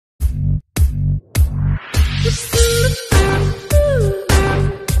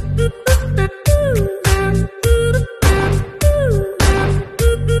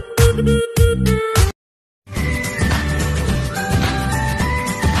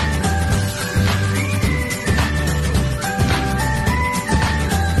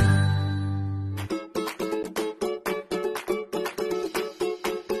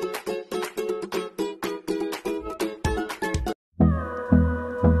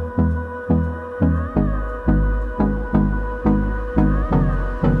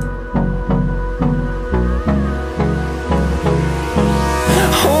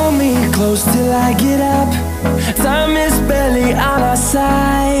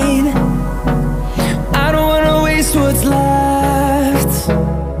side. I don't wanna waste what's left.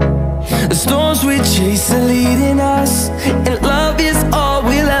 The storms we chase are leading us, and love is all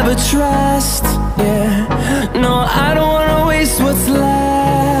we'll ever trust. Yeah, no, I don't wanna waste what's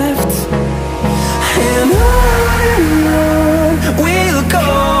left. And on we'll go,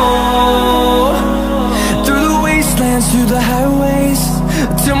 through the wastelands, through the highways,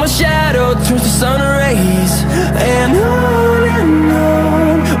 till my shadow turns to sun rays. And on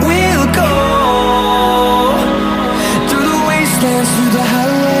we'll go, through the wastelands, through the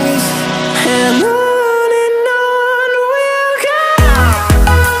highways, and on we'll go.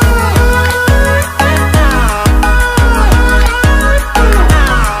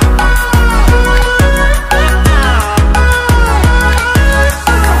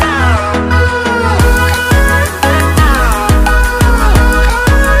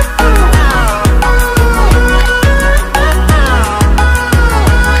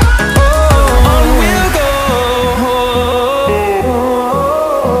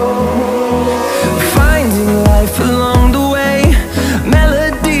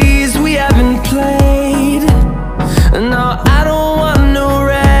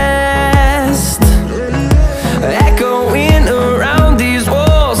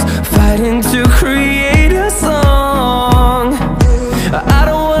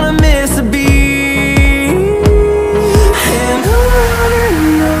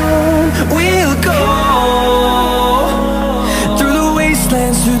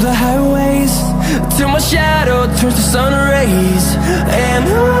 Through the highways, till my shadow turns to sun rays. And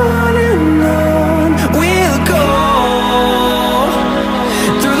on we'll go,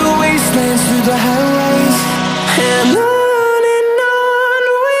 through the wastelands, through the highways, and on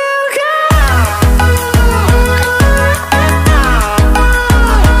we'll go.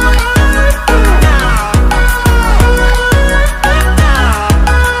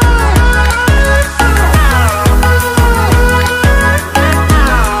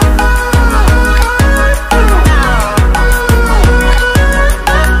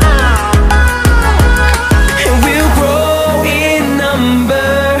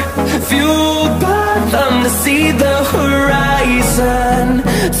 See the horizon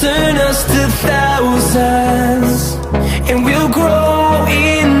turn us to thousands, and we'll grow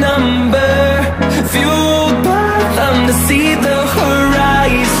in number, fueled by them. To see the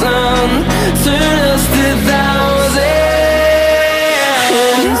horizon turn us to thousands,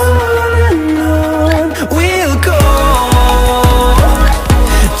 and on we'll go,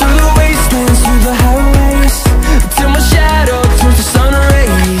 through the wastelands, through the highways, till my shadow turns to sun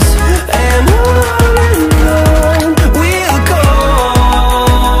rays. And on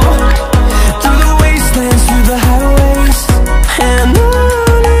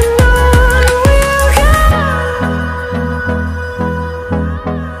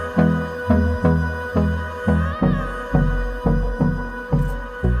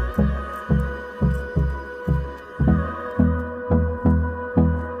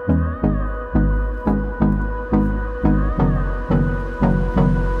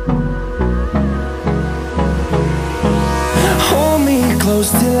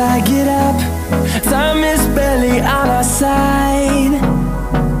close till I get up. Time is barely on our side.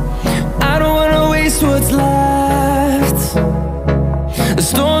 I don't wanna waste what's left. The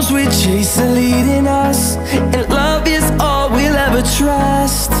storms we chase are leading us, and love is all we'll ever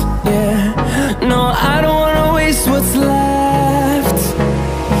trust. Yeah, no, I don't wanna waste what's left.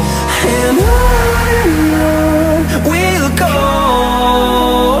 And on we'll go,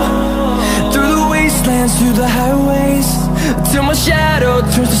 through the wastelands, through the highways, till my shadow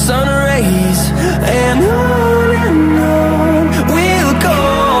turns to sun rays. And on we'll go,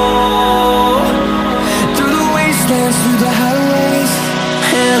 through the wastelands, through the highways,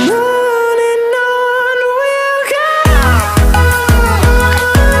 and on we'll go.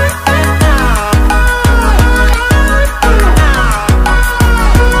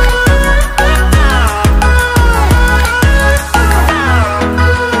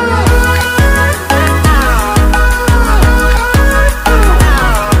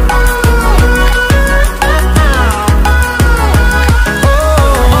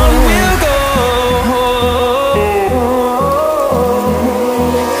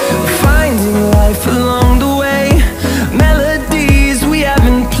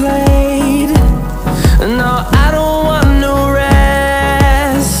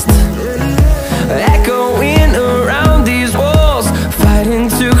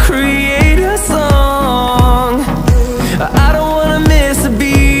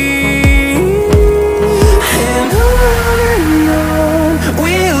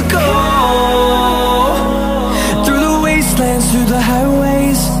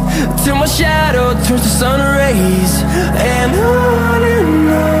 till my shadow turns to sun rays. And on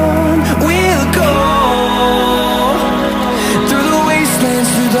we'll go, through the wastelands,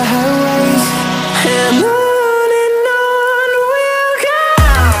 through the highways. And on we'll go.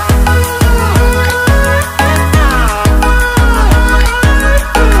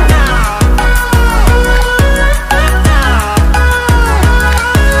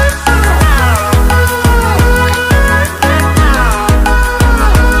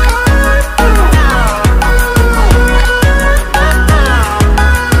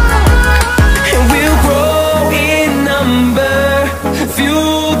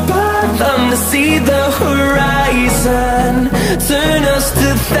 See the horizon, turn us to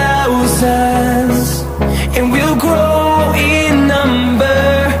thousands, and we'll grow in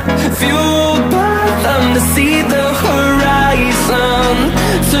number, fueled by them. To see the horizon,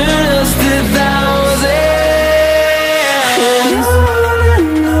 turn us to thousands, and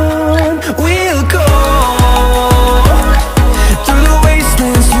on we'll go, through the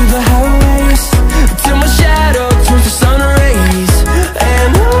wastelands, through the highways, till my shadow turns to sun rays.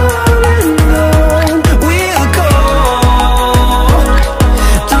 And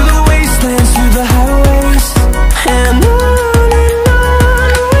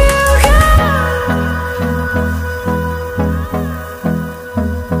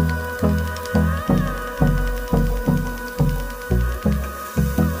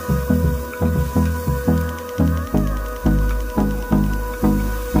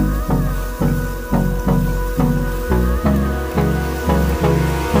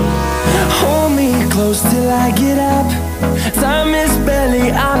close till I get up. Time is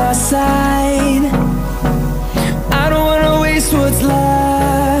barely on our side. I don't wanna waste what's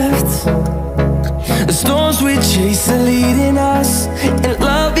left. The storms we chase are leading us, and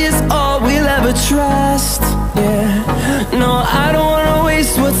love is all we'll ever trust. Yeah, no, I don't wanna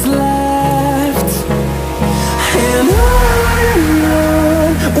waste what's left. And on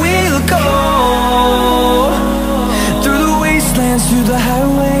we'll go, through the wastelands, through the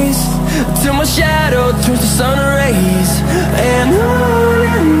highways, till my shadow turns to sun rays. And on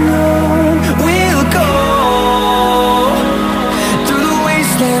we'll go, through the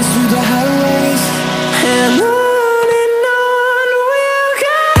wastelands, through the highways. And on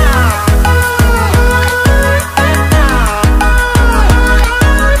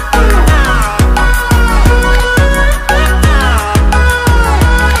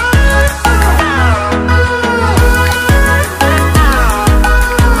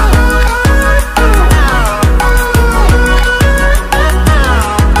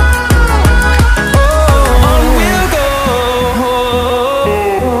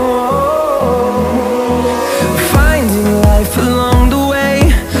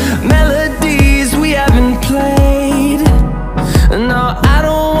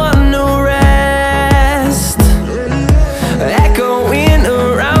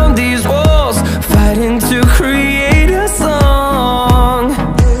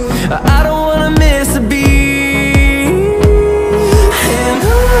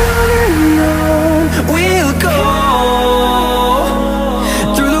we'll go.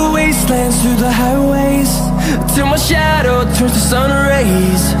 Through the highways, till my shadow turns to sun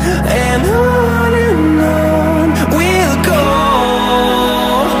rays. And on we'll go,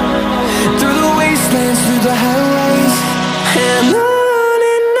 through the wastelands, through the highways. And on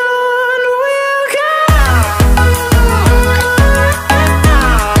we'll go.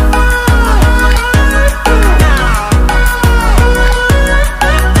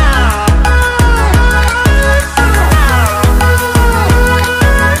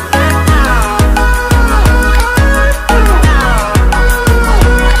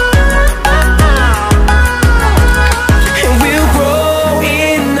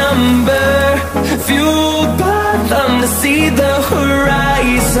 See the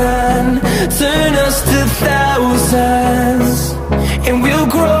horizon, turn us to thousands, and we'll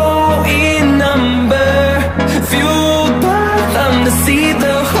grow in number, fueled by them. To see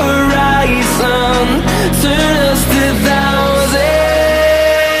the horizon, turn us to thousands,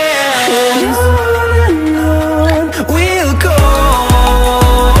 and on we'll go,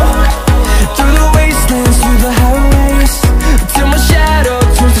 through the wastelands, through the highways, till my shadow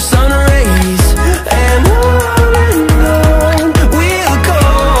turns to sun rays. And on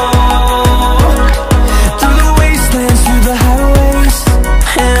through the highways,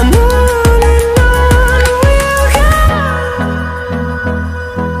 and on we'll go.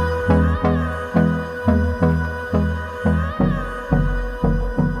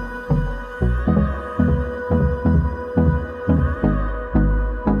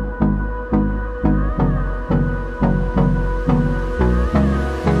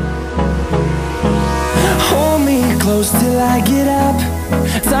 close till I get up.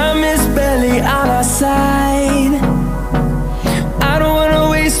 Time is barely on our side. I don't wanna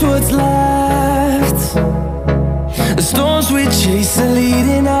waste what's left. The storms we chase are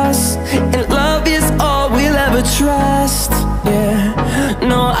leading us, and love is all we'll ever trust. Yeah,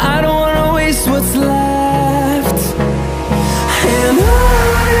 no, I don't wanna waste what's left. And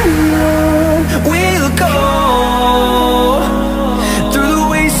on we'll go, through the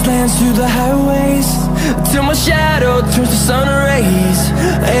wastelands, through the highways, till my shadow turns to sun rays.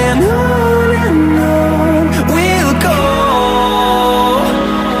 And on